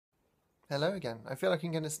Hello again. I feel like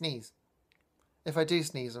I'm going to sneeze. If I do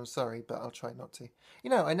sneeze, I'm sorry, but I'll try not to. You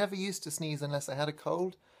know, I never used to sneeze unless I had a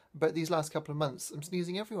cold, but these last couple of months, I'm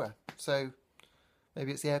sneezing everywhere. So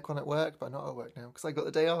maybe it's the aircon at work, but not at work now, because I got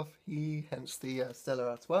the day off. Hence the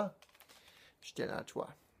Stella Artois. Stella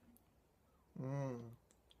Artois.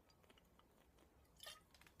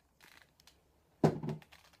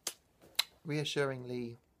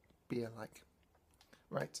 Reassuringly beer-like.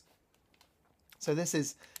 Right. So this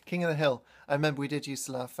is King of the Hill. I remember we did used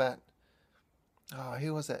to laugh at... Oh,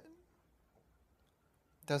 who was it?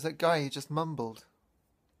 There was that guy who just mumbled.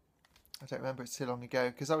 I don't remember, it's too long ago.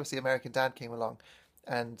 Because obviously American Dad came along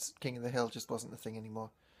and King of the Hill just wasn't the thing anymore.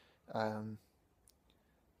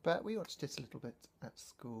 But we watched it a little bit at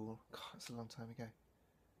school. God, it's a long time ago.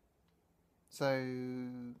 So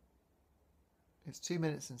it's 2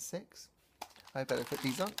 minutes and 6. I better put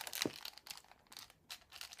these on.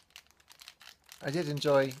 I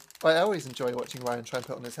always enjoy watching Ryan try and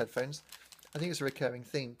put on his headphones. I think it's a recurring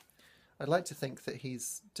theme. I'd like to think that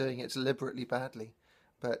he's doing it deliberately badly,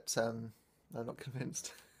 but I'm not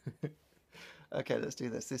convinced. Okay, let's do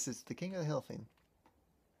this. This is the King of the Hill theme.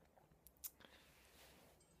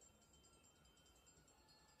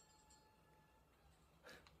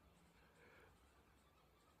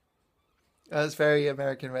 It's very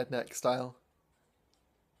American redneck style.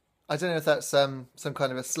 I don't know if that's some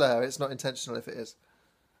kind of a slur. It's not intentional if it is.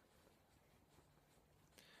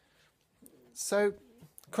 So,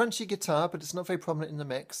 crunchy guitar, but it's not very prominent in the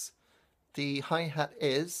mix. The hi-hat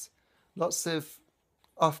is. Lots of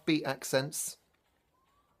offbeat accents.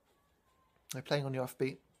 I'm playing on the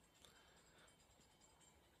offbeat.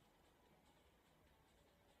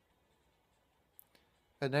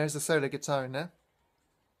 And there's a solo guitar in there.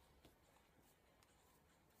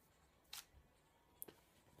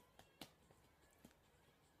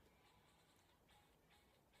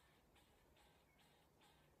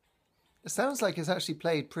 It sounds like it's actually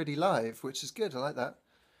played pretty live, which is good. I like that.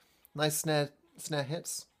 Nice snare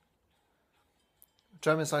hits.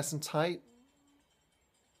 Drum is nice and tight.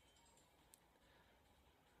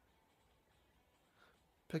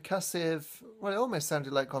 Percussive. Well, it almost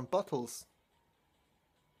sounded like on bottles.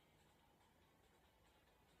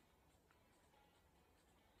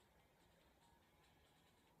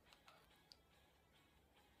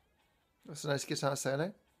 That's a nice guitar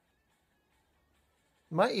solo.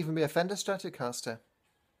 Might even be a Fender Stratocaster.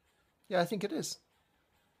 Yeah, I think it is.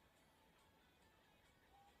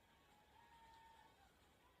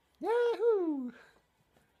 Yahoo!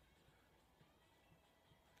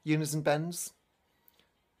 Unison bends.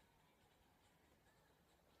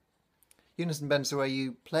 Unison bends are where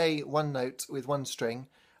you play one note with one string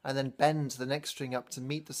and then bend the next string up to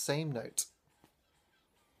meet the same note.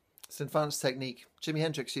 It's an advanced technique. Jimi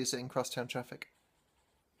Hendrix used it in Crosstown Traffic.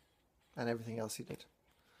 And everything else he did.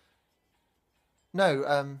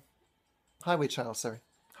 No, Highway Child, sorry.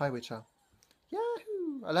 Highway Child.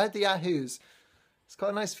 Yahoo! I like the yahoos. It's got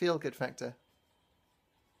a nice feel-good factor.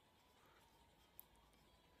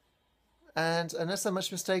 And unless I'm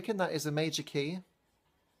much mistaken, that is a major key.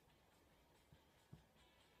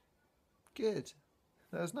 Good.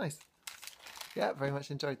 That was nice. Yeah, very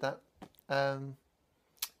much enjoyed that.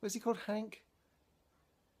 Was he called Hank?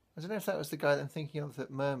 I don't know if that was the guy that I'm thinking of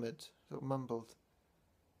that murmured, that mumbled.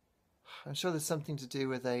 I'm sure there's something to do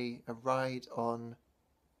with a ride on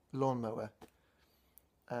lawnmower.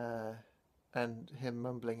 And him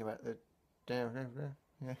mumbling about the... Yeah.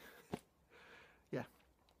 Yeah.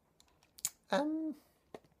 How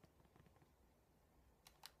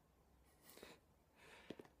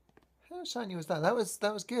shiny was that?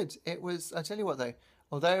 That was good. It was... I tell you what though,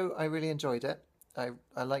 although I really enjoyed it, I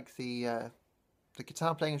like the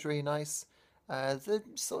guitar playing was really nice. The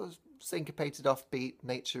sort of syncopated offbeat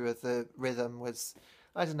nature of the rhythm was,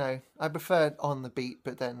 I don't know, I preferred on the beat,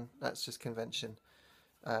 but then that's just convention.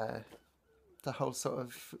 The whole sort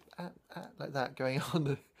of like that going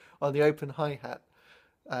on the open hi-hat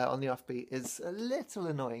on the offbeat is a little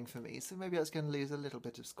annoying for me, so maybe that's going to lose a little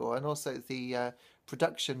bit of score. And also the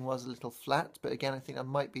production was a little flat, but again I think that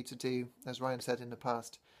might be to do, as Ryan said in the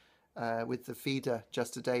past, with the feeder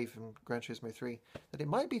Just a Day from Gran Turismo 3, that it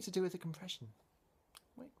might be to do with the compression.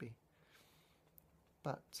 Might be.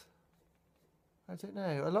 But I don't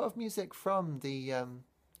know. A lot of music from the,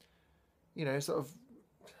 you know, sort of,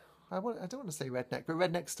 I don't want to say redneck, but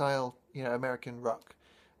redneck style, you know, American rock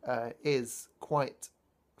is quite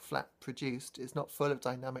flat produced. It's not full of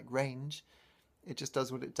dynamic range. It just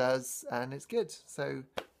does what it does, and it's good. So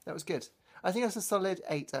that was good. I think that's a solid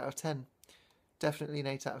 8 out of 10. Definitely an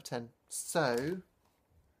 8 out of 10. So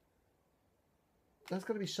that's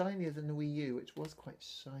got to be shinier than the Wii U, which was quite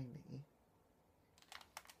shiny.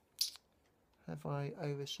 Have I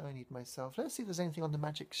overshinied myself? Let's see if there's anything on the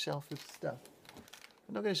magic shelf of stuff.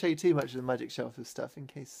 I'm not going to show you too much of the magic shelf of stuff in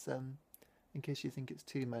case you think it's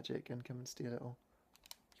too magic and come and steal it all.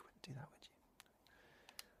 You wouldn't do that, would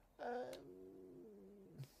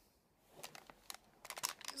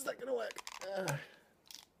you? Is that going to work?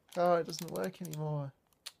 Oh, it doesn't work anymore.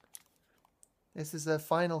 This is a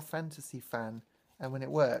Final Fantasy fan, and when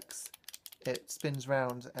it works, it spins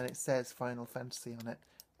round and it says Final Fantasy on it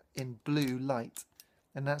in blue light,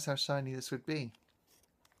 and that's how shiny this would be.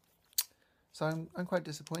 So I'm quite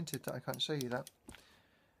disappointed that I can't show you that.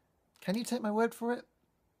 Can you take my word for it?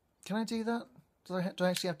 Can I do that? Do I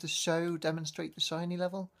actually have to demonstrate the shiny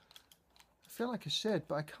level? I feel like I should,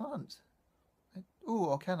 but I can't. Ooh,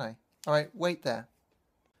 or can I? Alright, wait there.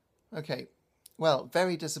 Okay, well,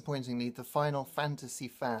 very disappointingly, the Final Fantasy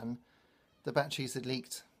fan, the batteries had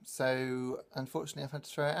leaked, so unfortunately I've had to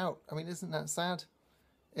throw it out. I mean, isn't that sad?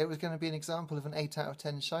 It was going to be an example of an 8 out of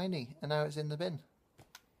 10 shiny, and now it's in the bin.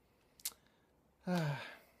 Oh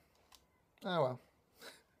well.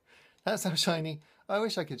 That's how shiny. I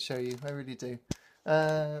wish I could show you, I really do.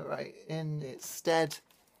 Right, in its stead,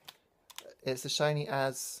 it's as shiny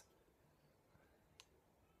as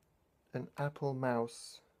an apple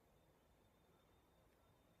mouse.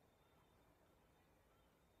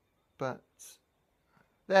 But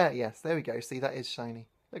there, yes, there we go. See, that is shiny.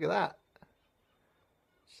 Look at that.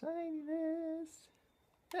 Shininess.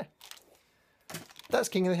 Yeah. That's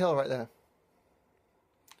King of the Hill right there.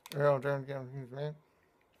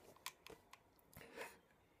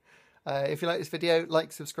 If you like this video,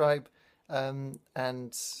 like, subscribe, and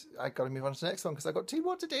I've got to move on to the next one because I've got 2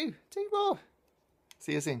 more to do. 2 more.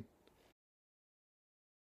 See you soon.